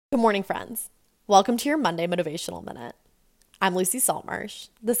Good morning, friends. Welcome to your Monday Motivational Minute. I'm Lucy Saltmarsh.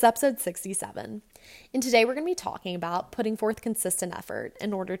 This is episode 67, and today we're going to be talking about putting forth consistent effort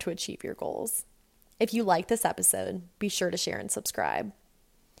in order to achieve your goals. If you like this episode, be sure to share and subscribe.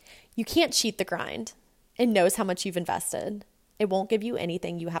 You can't cheat the grind. It knows how much you've invested. It won't give you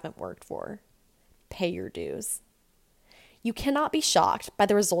anything you haven't worked for. Pay your dues. You cannot be shocked by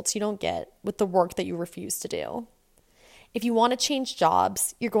the results you don't get with the work that you refuse to do. If you want to change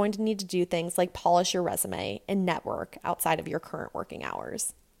jobs, you're going to need to do things like polish your resume and network outside of your current working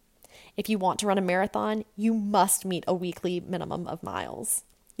hours. If you want to run a marathon, you must meet a weekly minimum of miles.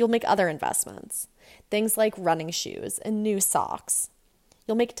 You'll make other investments, things like running shoes and new socks.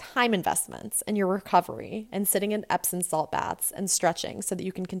 You'll make time investments in your recovery and sitting in Epsom salt baths and stretching so that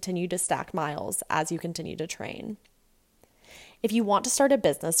you can continue to stack miles as you continue to train. If you want to start a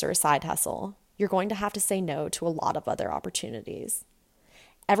business or a side hustle, you're going to have to say no to a lot of other opportunities.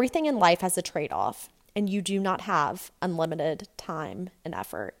 Everything in life has a trade-off, and you do not have unlimited time and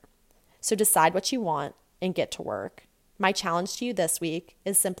effort. So decide what you want and get to work. My challenge to you this week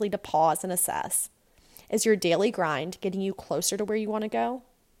is simply to pause and assess. Is your daily grind getting you closer to where you want to go?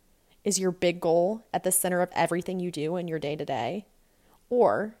 Is your big goal at the center of everything you do in your day-to-day?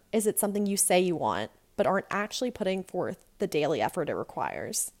 Or is it something you say you want, but aren't actually putting forth the daily effort it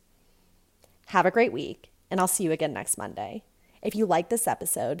requires? Have a great week, and I'll see you again next Monday. If you like this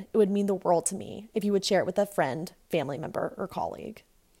episode, it would mean the world to me if you would share it with a friend, family member, or colleague.